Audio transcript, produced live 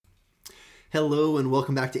Hello and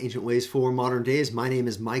welcome back to Ancient Ways for Modern Days. My name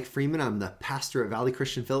is Mike Freeman. I'm the pastor at Valley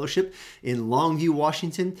Christian Fellowship in Longview,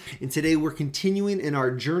 Washington. And today we're continuing in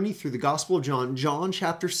our journey through the Gospel of John, John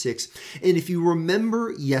chapter 6. And if you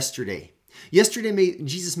remember yesterday,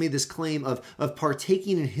 Jesus made this claim of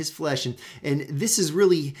partaking in his flesh. And this is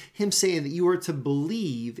really him saying that you are to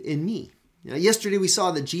believe in me. Now, yesterday we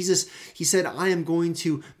saw that Jesus, he said, I am going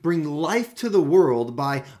to bring life to the world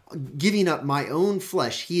by giving up my own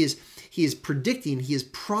flesh. He is predicting, he is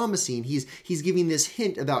promising, he's giving this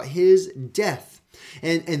hint about his death.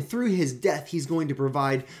 And through his death, he's going to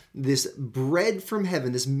provide this bread from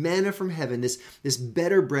heaven, this manna from heaven, this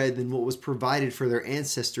better bread than what was provided for their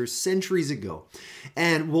ancestors centuries ago.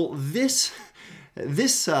 And well, this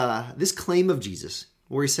claim of Jesus,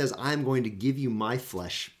 where he says, I'm going to give you my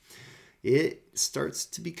flesh, it starts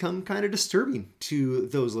to become kind of disturbing to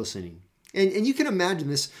those listening. And you can imagine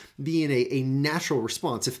this being a natural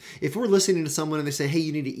response. If we're listening to someone and they say, hey,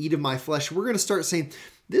 you need to eat of my flesh, we're going to start saying,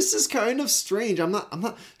 this is kind of strange. I'm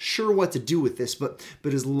not sure what to do with this. But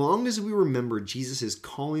as long as we remember Jesus is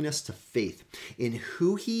calling us to faith in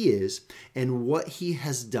who he is and what he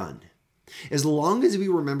has done, as long as we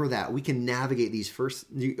remember that, we can navigate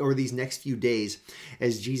these next few days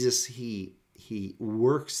as Jesus, he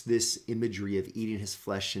works this imagery of eating his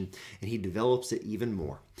flesh and he develops it even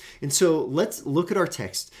more. And so let's look at our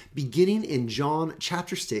text beginning in John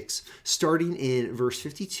chapter 6, starting in verse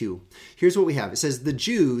 52. Here's what we have. It says, the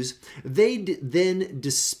Jews, they then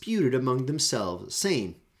disputed among themselves,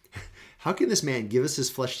 saying, how can this man give us his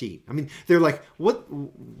flesh to eat? I mean, they're like, what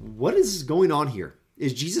is going on here?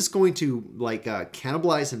 Is Jesus going to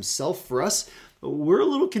cannibalize himself for us? We're a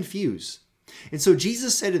little confused. And so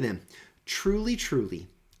Jesus said to them, truly, truly,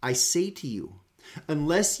 I say to you,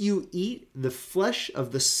 unless you eat the flesh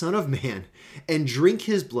of the Son of Man and drink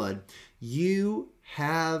his blood, you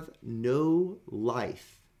have no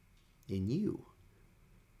life in you.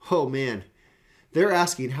 Oh man, they're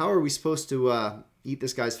asking, how are we supposed to eat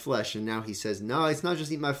this guy's flesh? And now he says, no, it's not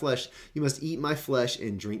just eat my flesh. You must eat my flesh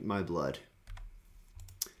and drink my blood.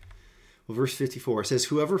 Well, verse 54 says,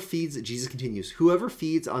 Jesus continues, whoever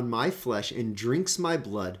feeds on my flesh and drinks my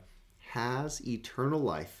blood has eternal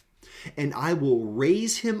life, and I will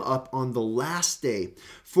raise him up on the last day.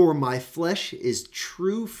 For my flesh is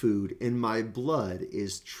true food, and my blood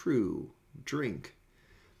is true drink.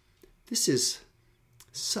 This is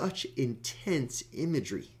such intense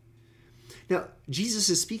imagery. Now, Jesus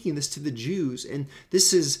is speaking this to the Jews, and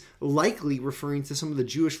this is likely referring to some of the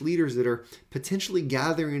Jewish leaders that are potentially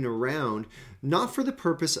gathering around, not for the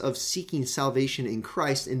purpose of seeking salvation in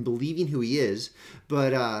Christ and believing who he is,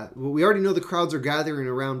 but we already know the crowds are gathering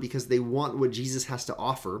around because they want what Jesus has to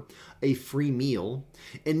offer, a free meal.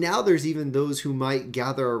 And now there's even those who might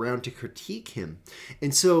gather around to critique him.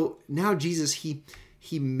 And so now Jesus, he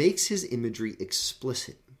makes his imagery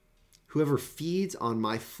explicit. Whoever feeds on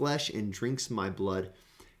my flesh and drinks my blood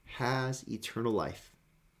has eternal life.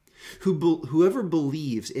 Whoever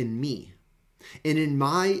believes in me and in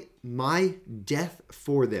my death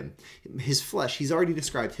for them, his flesh, he's already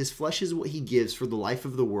described, his flesh is what he gives for the life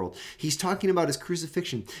of the world. He's talking about his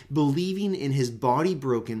crucifixion, believing in his body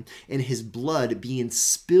broken and his blood being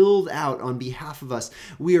spilled out on behalf of us.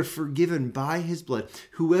 We are forgiven by his blood.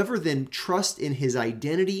 Whoever then trusts in his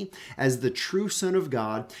identity as the true Son of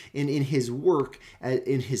God and in his work,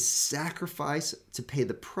 in his sacrifice to pay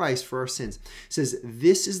the price for our sins, says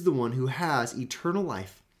this is the one who has eternal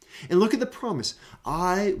life. And look at the promise.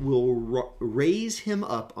 I will raise him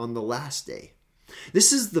up on the last day.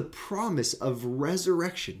 This is the promise of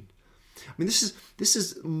resurrection. I mean, this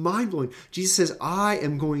is mind-blowing. Jesus says, I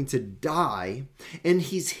am going to die. And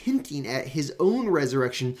he's hinting at his own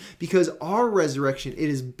resurrection because our resurrection, it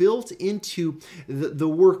is built into the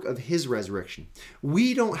work of his resurrection.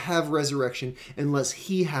 We don't have resurrection unless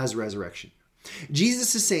he has resurrection.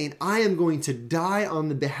 Jesus is saying, I am going to die on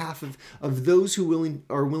the behalf of those who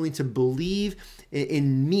are willing to believe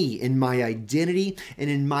in me, in my identity, and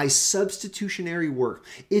in my substitutionary work.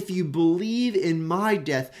 If you believe in my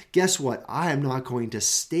death, guess what? I am not going to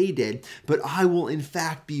stay dead, but I will in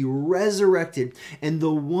fact be resurrected. And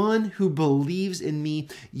the one who believes in me,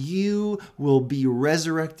 you will be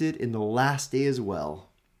resurrected in the last day as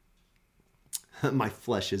well. My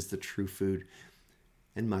flesh is the true food,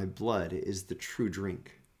 and my blood is the true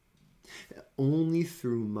drink. Only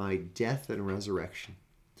through my death and resurrection,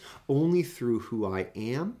 only through who I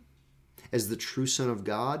am as the true Son of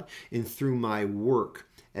God, and through my work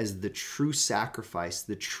as the true sacrifice,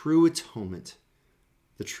 the true atonement,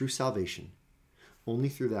 the true salvation, only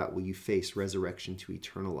through that will you face resurrection to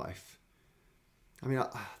eternal life. I mean,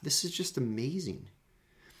 this is just amazing.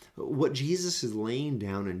 What Jesus is laying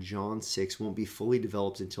down in John 6 won't be fully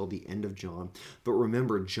developed until the end of John. But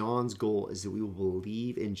remember, John's goal is that we will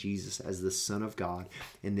believe in Jesus as the Son of God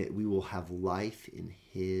and that we will have life in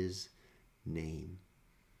his name.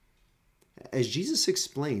 As Jesus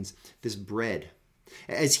explains this bread,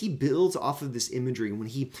 as he builds off of this imagery, when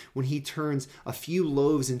he turns a few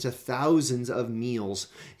loaves into thousands of meals,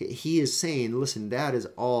 he is saying, listen, that is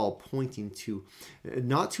all pointing to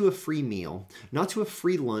not to a free meal, not to a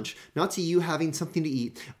free lunch, not to you having something to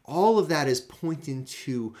eat. All of that is pointing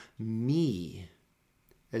to me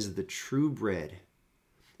as the true bread,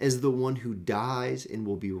 as the one who dies and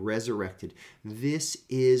will be resurrected. This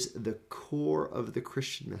is the core of the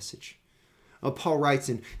Christian message. Paul writes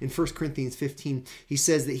in 1 Corinthians 15, he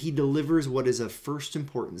says that he delivers what is of first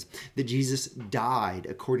importance, that Jesus died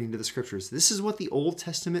according to the Scriptures. This is what the Old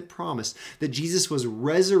Testament promised, that Jesus was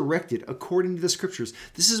resurrected according to the Scriptures.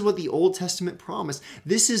 This is what the Old Testament promised.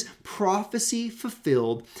 This is prophecy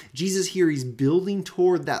fulfilled. Jesus here, he's building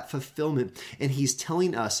toward that fulfillment, and he's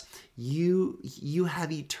telling us, you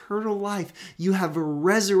have eternal life. You have a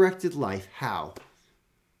resurrected life. How?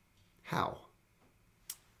 How?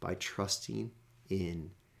 By trusting in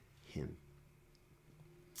him.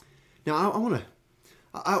 Now, I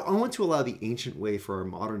want to allow the ancient way for our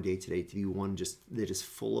modern day today to be one just that is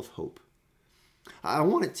full of hope. I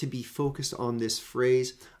want it to be focused on this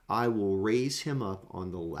phrase, I will raise him up on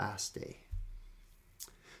the last day.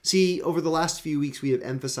 See, over the last few weeks, we have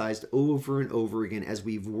emphasized over and over again as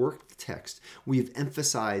we've worked the text, we have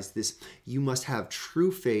emphasized this, you must have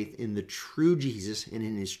true faith in the true Jesus and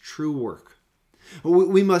in his true work.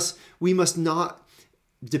 We must not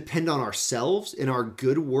depend on ourselves in our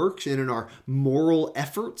good works and in our moral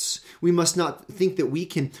efforts. We must not think that we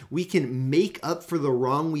can make up for the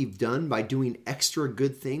wrong we've done by doing extra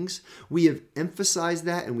good things. We have emphasized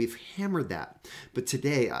that and we've hammered that. But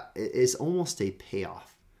today is almost a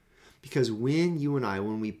payoff. Because when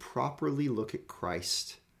we properly look at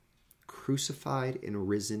Christ, crucified and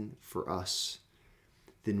risen for us,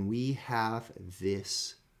 then we have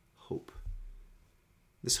this hope.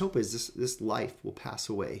 This hope is this life will pass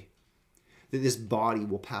away, that this body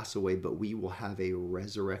will pass away, but we will have a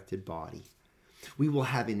resurrected body. We will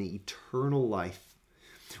have an eternal life.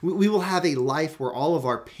 We will have a life where all of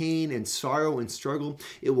our pain and sorrow and struggle,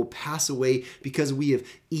 it will pass away because we have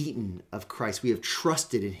eaten of Christ. We have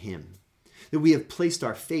trusted in him, that we have placed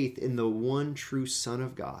our faith in the one true Son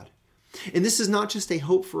of God. And this is not just a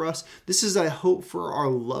hope for us. This is a hope for our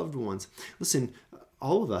loved ones. Listen,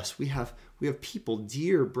 all of us, we have people,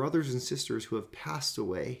 dear brothers and sisters, who have passed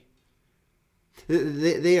away.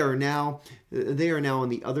 They are now on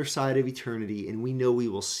the other side of eternity, and we know we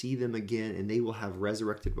will see them again, and they will have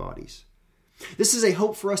resurrected bodies. This is a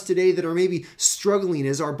hope for us today that are maybe struggling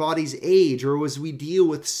as our bodies age or as we deal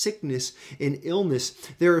with sickness and illness.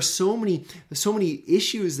 There are so many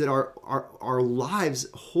issues that our lives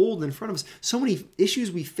hold in front of us. So many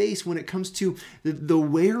issues we face when it comes to the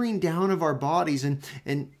wearing down of our bodies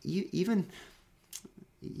and even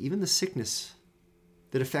the sickness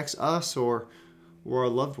that affects us or our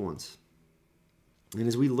loved ones. And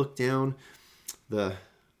as we look down the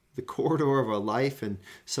corridor of our life, and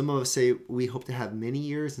some of us say we hope to have many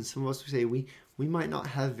years, and some of us say we might not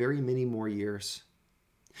have very many more years.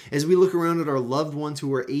 As we look around at our loved ones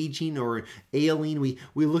who are aging or ailing, we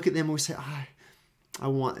look at them and we say, I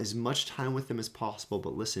want as much time with them as possible.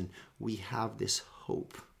 But listen, we have this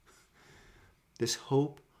hope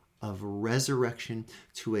of resurrection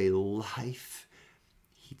to a life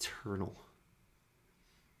eternal.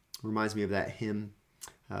 Reminds me of that hymn,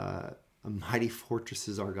 A mighty fortress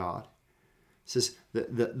is our God. It says,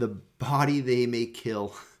 the body they may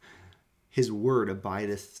kill, his word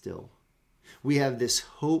abideth still. We have this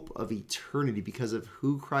hope of eternity because of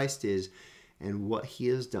who Christ is and what he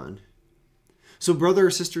has done. So brother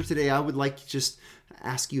or sister, today I would like to just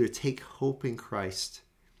ask you to take hope in Christ.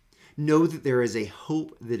 Know that there is a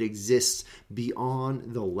hope that exists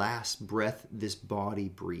beyond the last breath this body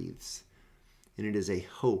breathes. And it is a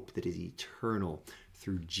hope that is eternal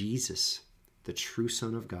through Jesus, the true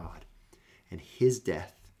Son of God, and his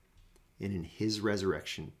death and in his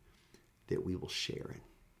resurrection that we will share in.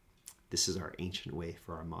 This is our ancient way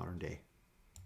for our modern day.